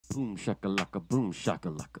Boom shakalaka, boom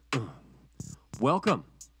shakalaka. Welcome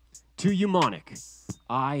to Eumonik.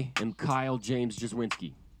 I am Kyle James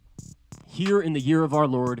Jaswinski, here in the year of our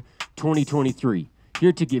Lord, 2023,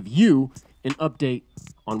 here to give you an update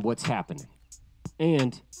on what's happening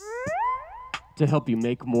and to help you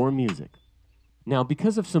make more music. Now,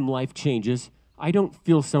 because of some life changes, I don't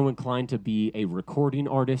feel so inclined to be a recording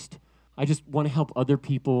artist. I just want to help other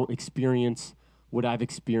people experience what I've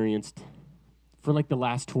experienced for like the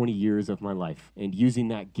last 20 years of my life, and using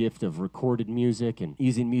that gift of recorded music and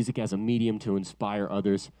using music as a medium to inspire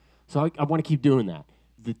others. So I want to keep doing that.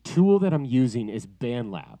 The tool that I'm using is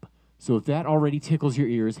BandLab. So if that already tickles your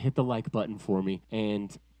ears, hit the like button for me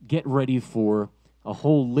and get ready for a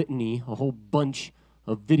whole litany, a whole bunch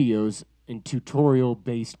of videos and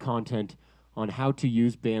tutorial-based content on how to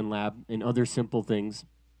use BandLab and other simple things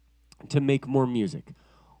to make more music.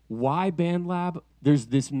 Why BandLab? There's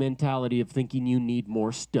this mentality of thinking you need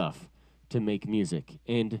more stuff to make music.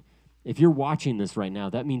 And if you're watching this right now,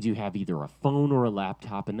 that means you have either a phone or a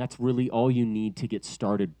laptop, and that's really all you need to get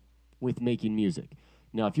started with making music.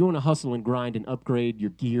 Now, if you want to hustle and grind and upgrade your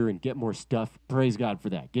gear and get more stuff, praise God for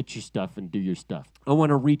that. Get your stuff and do your stuff. I want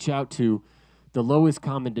to reach out to the lowest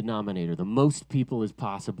common denominator, the most people as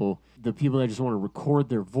possible, the people that just want to record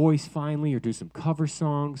their voice finally or do some cover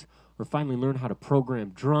songs or finally learn how to program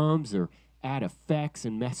drums or add effects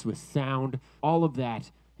and mess with sound. All of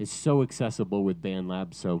that is so accessible with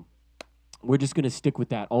BandLab, so we're just going to stick with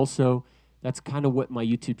that. Also, that's kind of what my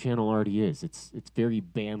YouTube channel already is. It's very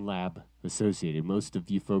BandLab associated. Most of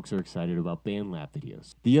you folks are excited about BandLab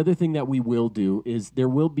videos. The other thing that we will do is there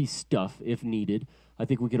will be stuff if needed. I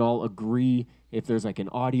think we could all agree if there's like an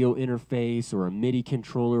audio interface or a MIDI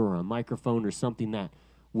controller or a microphone or something that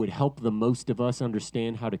would help the most of us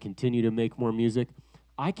understand how to continue to make more music,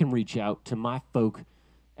 I can reach out to my folk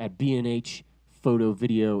at B&H Photo,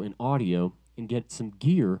 Video, and Audio and get some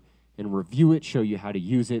gear and review it, show you how to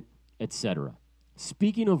use it, etc.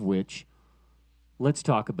 Speaking of which, let's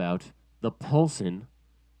talk about the Polsen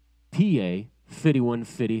PA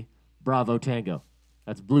 5150 Bravo Tango.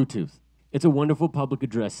 That's Bluetooth. It's a wonderful public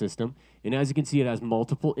address system, and as you can see, it has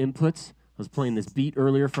multiple inputs. I was playing this beat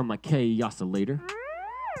earlier from my K oscillator.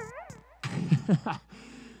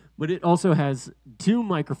 But it also has 2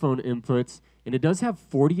 microphone inputs, and it does have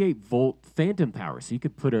 48-volt phantom power, so you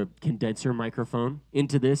could put a condenser microphone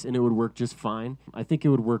into this, and it would work just fine. I think it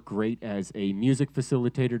would work great as a music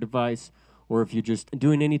facilitator device, or if you're just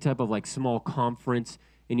doing any type of like small conference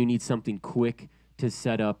and you need something quick to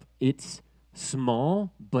set up. It's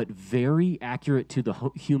small, but very accurate to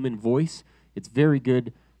the human voice. It's very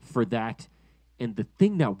good for that. And the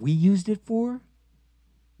thing that we used it for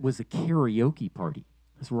was a karaoke party.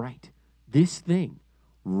 That's right. This thing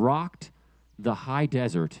rocked the high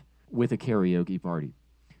desert with a karaoke party.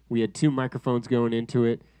 We had 2 microphones going into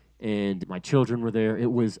it, and my children were there.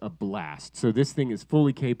 It was a blast. So this thing is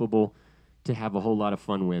fully capable to have a whole lot of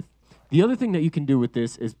fun with. The other thing that you can do with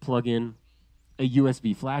this is plug in a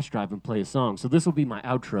USB flash drive and play a song. So this will be my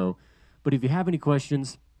outro. But if you have any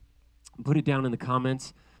questions, put it down in the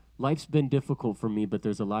comments. Life's been difficult for me, but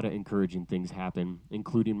there's a lot of encouraging things happen,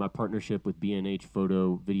 including my partnership with B&H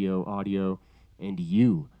Photo, Video, Audio, and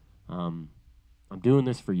you. I'm doing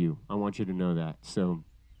this for you. I want you to know that. So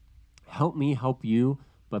help me help you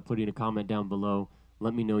by putting a comment down below.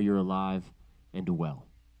 Let me know you're alive and well.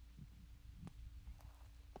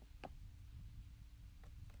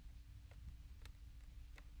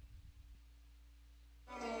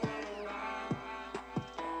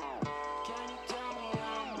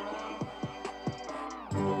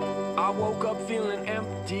 I woke up feeling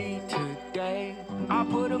empty today. I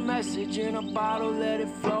put a message in a bottle, let it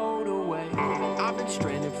float away. I've been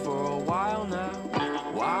stranded for a while now.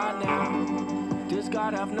 Why now? Does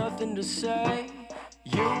God have nothing to say?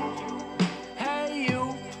 You, hey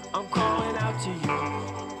you, I'm calling out to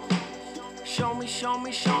you. Show me, show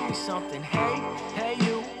me, show me something. Hey, hey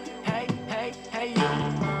you, hey, hey, hey you.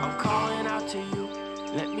 I'm calling out to you.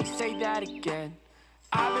 Let me say that again.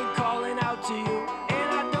 I've been calling out to you,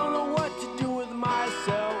 and I don't know what to do with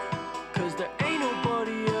myself, 'cause there ain't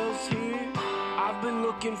nobody else here. I've been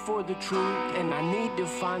looking for the truth, and I need to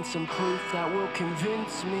find some proof that will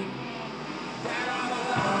convince me that I'm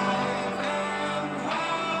alive.